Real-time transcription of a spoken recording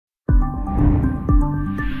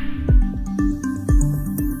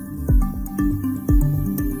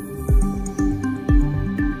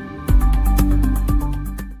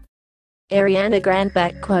Ariana Grande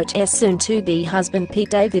 _s soon-to-be husband Pete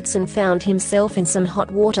Davidson found himself in some hot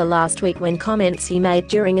water last week when comments he made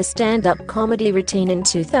during a stand-up comedy routine in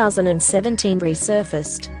 2017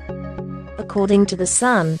 resurfaced. According to The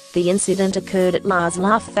Sun, the incident occurred at La's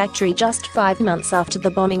Laugh Factory just 5 months after the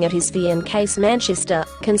bombing at his fiancé's Manchester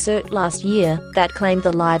concert last year that claimed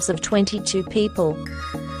the lives of 22 people.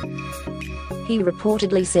 He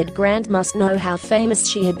reportedly said Grande must know how famous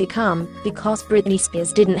she had become because Britney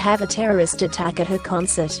Spears didn't have a terrorist attack at her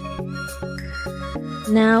concert.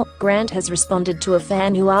 Now, Grande has responded to a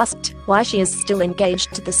fan who asked why she is still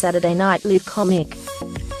engaged to the Saturday Night Live comic.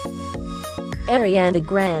 Ariana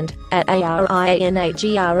Grande, at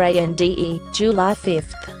ARIANAGRANDE, July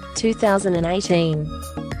 5, 2018.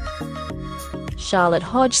 Charlotte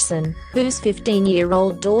Hodgson, whose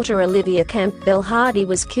 15-year-old daughter Olivia Campbell Hardy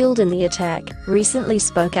was killed in the attack, recently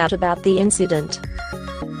spoke out about the incident.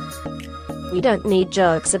 "We don't need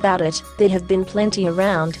jokes about it, there have been plenty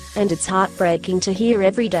around, and it's heartbreaking to hear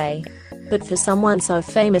every day. But for someone so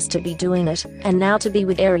famous to be doing it, and now to be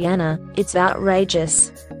with Ariana, it's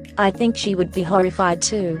outrageous. I think she would be horrified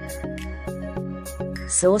too."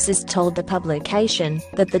 Sources told the publication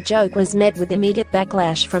that the joke was met with immediate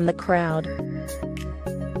backlash from the crowd.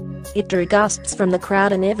 It drew gasps from the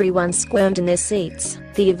crowd and everyone squirmed in their seats.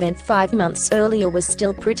 The event 5 months earlier was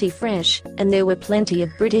still pretty fresh, and there were plenty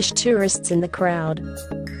of British tourists in the crowd.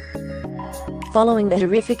 Following the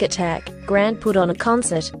horrific attack, Grande put on a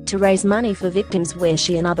concert to raise money for victims where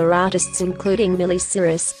she and other artists including Miley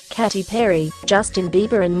Cyrus, Katy Perry, Justin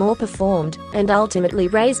Bieber and more performed, and ultimately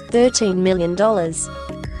raised $13 million.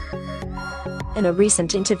 In a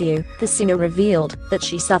recent interview, the singer revealed that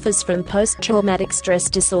she suffers from post-traumatic stress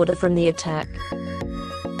disorder from the attack.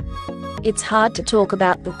 "It's hard to talk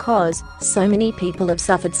about because so many people have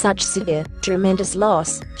suffered such severe, tremendous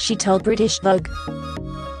loss," she told British Vogue.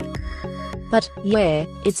 "But, yeah,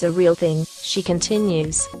 it's a real thing," she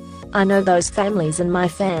continues. "I know those families and my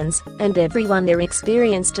fans, and everyone there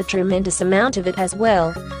experienced a tremendous amount of it as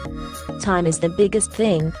well. Time is the biggest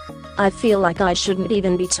thing. I feel like I shouldn't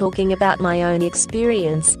even be talking about my own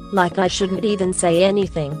experience, like I shouldn't even say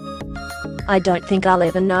anything. I don't think I'll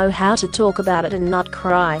ever know how to talk about it and not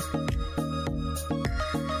cry."